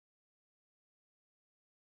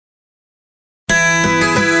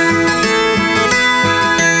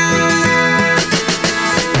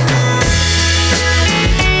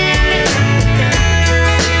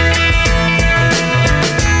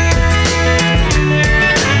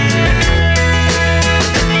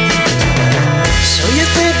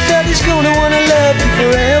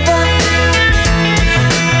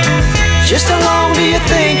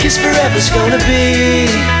forever's gonna be.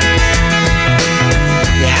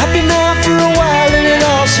 You're happy now for a while and it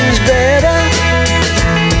all seems better.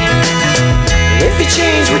 If you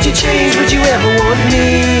change, would you change? Would you ever want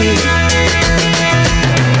me?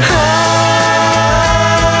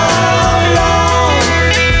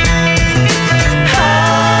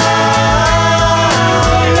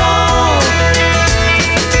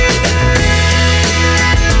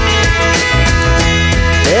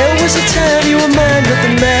 There was a time you were mine,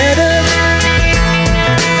 nothing mattered.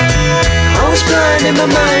 I was blind in my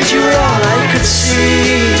mind, you were all I could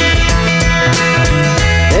see.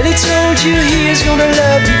 And he told you he is gonna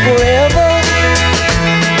love you forever.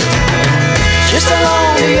 Just how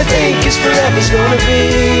long do you think his forever's gonna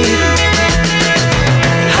be?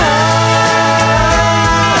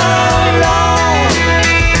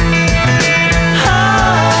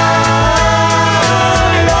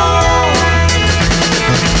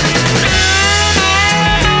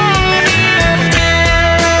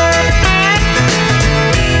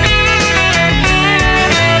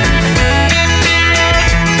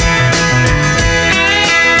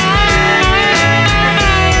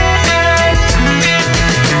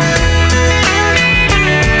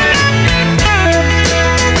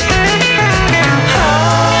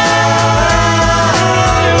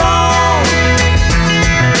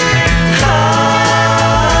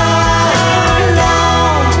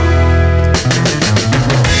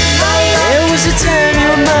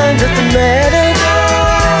 Nothing mattered.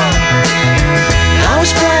 I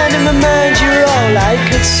was blind in my mind, you were all I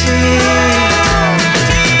could see.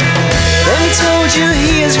 Then he told you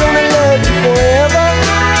he is gonna love you forever.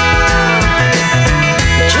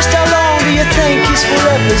 Just how long do you think his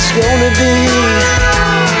forever's gonna be?